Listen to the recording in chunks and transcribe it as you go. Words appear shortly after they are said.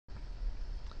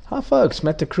Hi folks,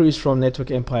 Matt the Cruz from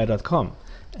NetworkEmpire.com,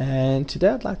 and today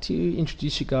I'd like to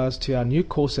introduce you guys to our new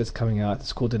course that's coming out.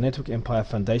 It's called the Network Empire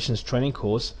Foundations Training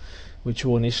Course, which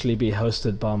will initially be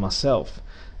hosted by myself.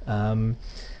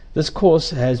 This course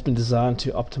has been designed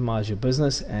to optimize your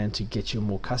business and to get you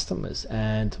more customers,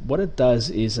 and what it does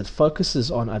is it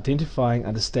focuses on identifying,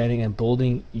 understanding and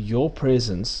building your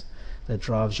presence that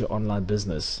drives your online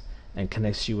business and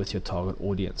connects you with your target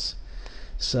audience.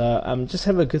 So just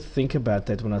have a good think about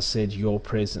that when I said your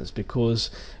presence,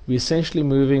 because we're essentially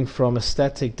moving from a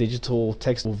static digital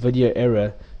text or video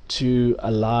era to a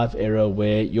live era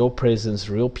where your presence,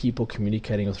 real people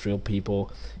communicating with real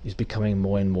people, is becoming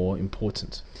more and more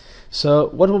important. So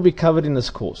what will be covered in this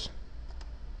course?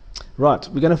 Right,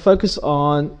 we're going to focus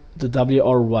on the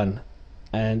WR1,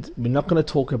 and we're not going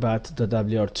to talk about the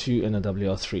WR2 and the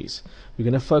WR3s. We're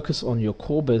going to focus on your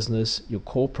core business, your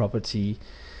core property,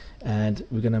 and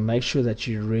we're going to make sure that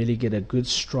you really get a good,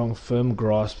 strong, firm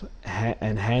grasp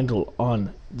and handle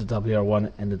on the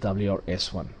WR1 and the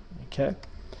WRS1. Okay,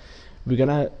 we're going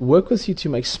to work with you to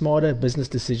make smarter business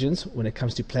decisions when it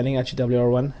comes to planning out your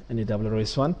WR1 and your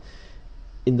WRS1.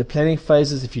 In the planning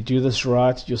phases, if you do this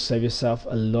right, you'll save yourself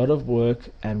a lot of work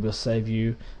and will save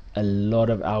you a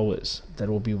lot of hours that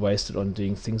will be wasted on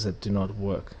doing things that do not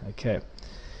work. Okay.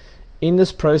 In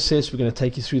this process, we're going to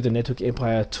take you through the Network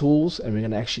Empire tools, and we're going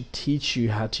to actually teach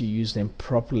you how to use them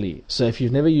properly. So if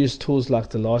you've never used tools like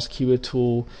the Last Keyword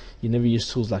tool, you never used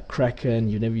tools like Kraken,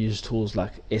 you never used tools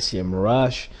like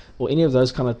SEMrush or any of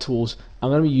those kind of tools,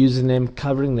 I'm going to be using them,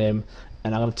 covering them,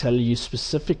 and I'm going to tell you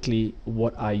specifically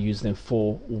what I use them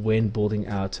for when building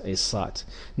out a site.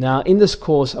 Now in this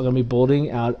course, I'm going to be building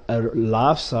out a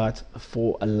live site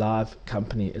for a live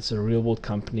company. It's a real world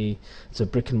company, it's a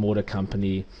brick and mortar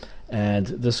company. And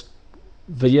this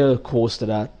video course that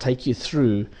I take you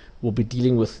through will be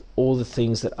dealing with all the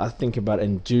things that I think about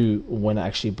and do when I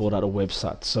actually build out a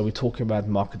website. So we're talking about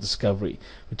market discovery,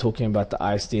 we're talking about the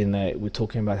ISDNA, we're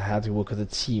talking about how to work with a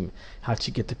team, how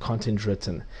to get the content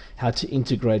written, how to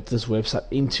integrate this website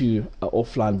into an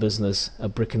offline business, a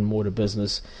brick and mortar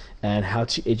business, and how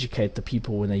to educate the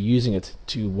people when they're using it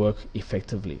to work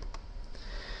effectively.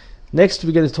 Next,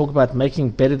 we're going to talk about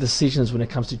making better decisions when it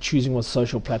comes to choosing what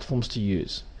social platforms to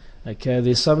use. Okay,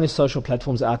 there's so many social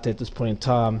platforms out there at this point in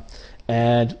time,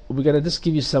 and we're going to just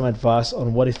give you some advice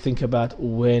on what to think about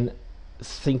when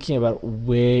thinking about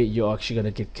where you're actually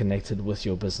going to get connected with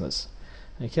your business.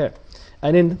 Okay,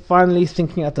 and then finally,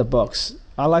 thinking out the box.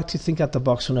 I like to think out the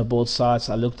box when I build sites.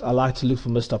 I like to look for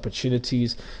missed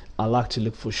opportunities. I like to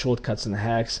look for shortcuts and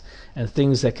hacks and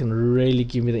things that can really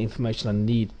give me the information I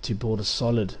need to build a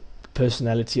solid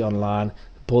personality online,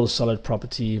 build a solid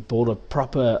property, build a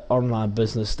proper online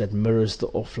business that mirrors the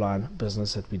offline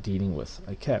business that we're dealing with.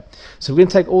 Okay, so we're going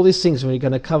to take all these things and we're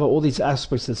going to cover all these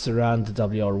aspects that surround the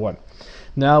WR1.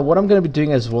 Now what I'm going to be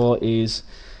doing as well is,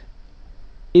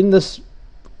 in this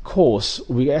course,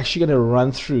 we're actually going to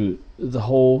run through the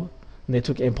whole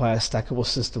Network Empire stackable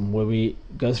system, where we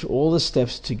go through all the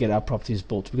steps to get our properties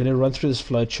built. We're going to run through this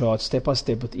flow chart step by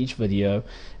step with each video,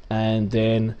 and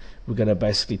then we're going to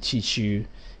basically teach you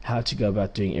how to go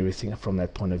about doing everything from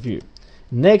that point of view.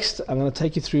 Next, I'm going to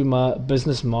take you through my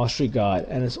business mastery guide,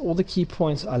 and it's all the key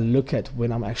points I look at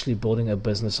when I'm actually building a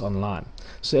business online.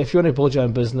 So if you want to build your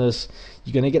own business,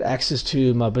 you're going to get access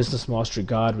to my business mastery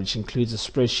guide, which includes a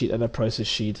spreadsheet and a process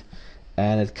sheet,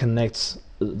 and it connects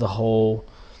the whole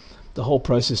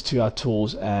process to our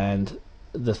tools and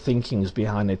the thinkings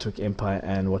behind Network Empire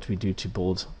and what we do to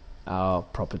build our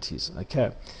properties.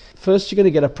 Okay, first you're going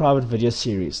to get a private video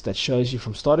series that shows you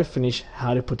from start to finish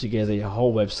how to put together your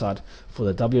whole website for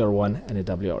the WR1 and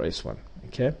the WRS1.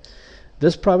 Okay,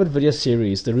 this private video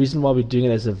series, the reason why we're doing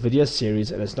it as a video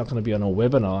series and it's not going to be on a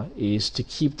webinar, is to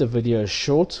keep the video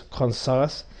short,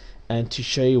 concise, and to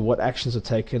show you what actions are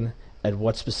taken at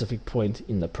what specific point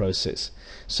in the process.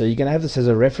 So you're going to have this as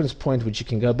a reference point which you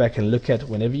can go back and look at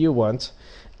whenever you want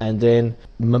and then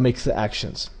mimic the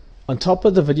actions. On top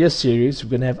of the video series,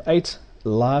 we're going to have 8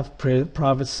 live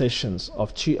private sessions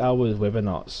of 2-hour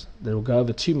webinars that will go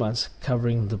over 2 months,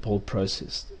 covering the build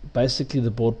process. Basically,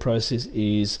 the build process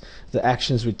is the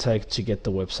actions we take to get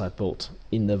the website built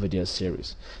in the video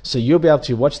series. So you'll be able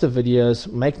to watch the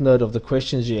videos, make note of the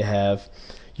questions you have.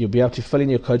 You'll be able to fill in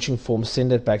your coaching form,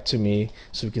 send it back to me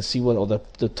so we can see what are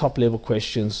the top level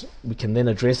questions. We can then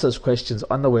address those questions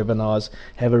on the webinars,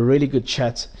 have a really good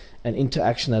chat and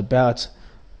interaction about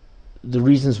the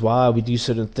reasons why we do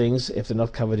certain things if they're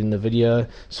not covered in the video.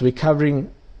 So we're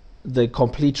covering the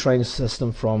complete training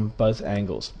system from both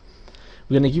angles.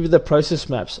 We're going to give you the process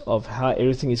maps of how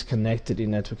everything is connected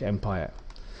in Network Empire.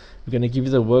 We're going to give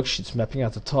you the worksheets mapping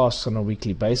out the tasks on a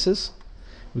weekly basis.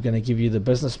 We're going to give you the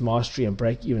business mastery and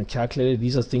break-even calculator.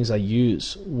 These are things I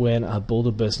use when I build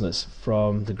a business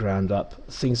from the ground up.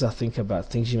 Things I think about,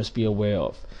 things you must be aware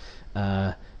of.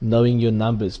 Knowing your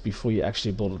numbers before you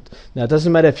actually build it. Now, it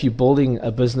doesn't matter if you're building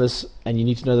a business and you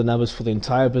need to know the numbers for the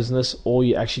entire business, or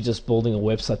you're actually just building a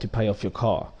website to pay off your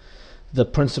car. The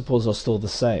principles are still the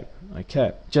same.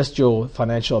 Okay, just your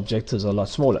financial objectives are a lot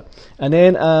smaller. And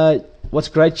then what's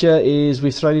great here is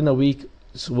we've thrown in a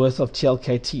week's worth of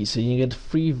TLKT, so you get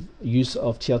free use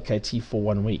of TLKT for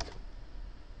 1 week.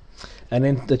 And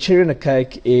then the cherry on the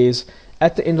cake is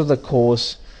at the end of the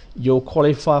course, you'll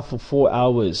qualify for 4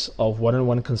 hours of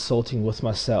one-on-one consulting with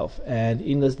myself. And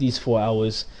in these 4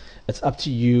 hours, it's up to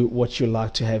you what you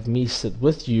like to have me sit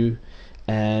with you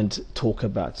and talk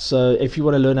about. So if you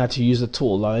want to learn how to use a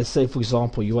tool, like let's say for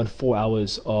example you want 4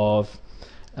 hours of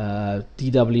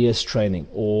DWS training,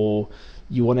 or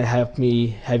you want to have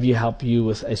you help you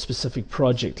with a specific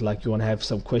project, like you want to have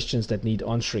some questions that need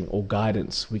answering or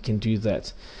guidance, we can do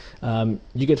that.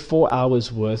 You get 4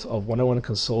 hours worth of one-on-one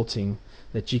consulting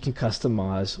that you can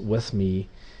customize with me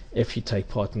if you take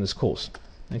part in this course.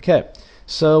 Okay,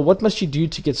 so what must you do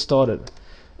to get started?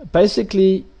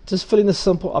 Basically, just fill in the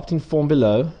simple opt-in form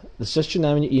below. It's just your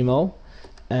name and your email,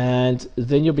 and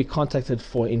then you'll be contacted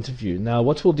for an interview. Now,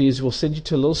 what we'll do is we'll send you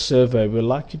to a little survey. We'd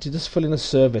like you to just fill in a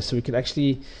survey so we can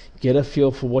actually get a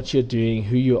feel for what you're doing,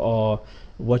 who you are,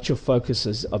 what your focus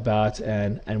is about,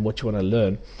 and what you want to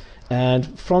learn.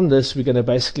 And from this, we're going to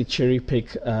basically cherry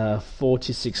pick 4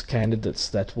 to 6 candidates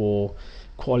that will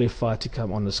qualify to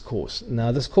come on this course.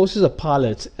 Now, this course is a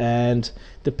pilot, and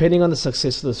depending on the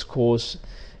success of this course,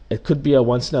 it could be a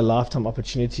once-in-a-lifetime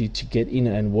opportunity to get in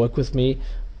and work with me,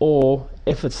 or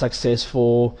if it's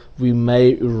successful, we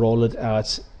may roll it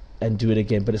out and do it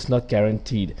again, but it's not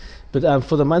guaranteed. But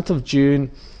for the month of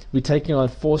June, we're taking on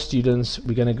 4 students.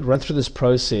 We're going to run through this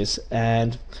process,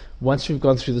 and once we've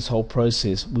gone through this whole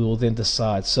process, we will then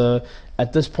decide. So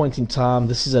at this point in time,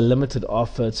 this is a limited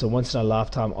offer. It's a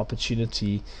once-in-a-lifetime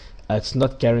opportunity. It's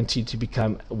not guaranteed to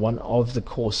become one of the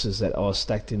courses that are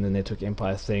stacked in the Network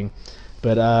Empire thing.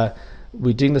 But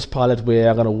we're doing this pilot where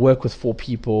I'm going to work with 4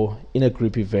 people in a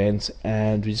group event,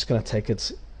 and we're just going to take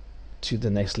it to the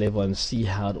next level and see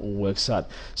how it all works out.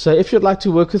 So if you'd like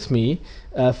to work with me,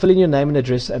 fill in your name and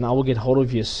address, and I will get hold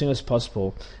of you as soon as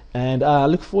possible. And I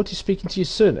look forward to speaking to you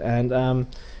soon. And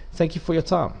thank you for your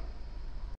time.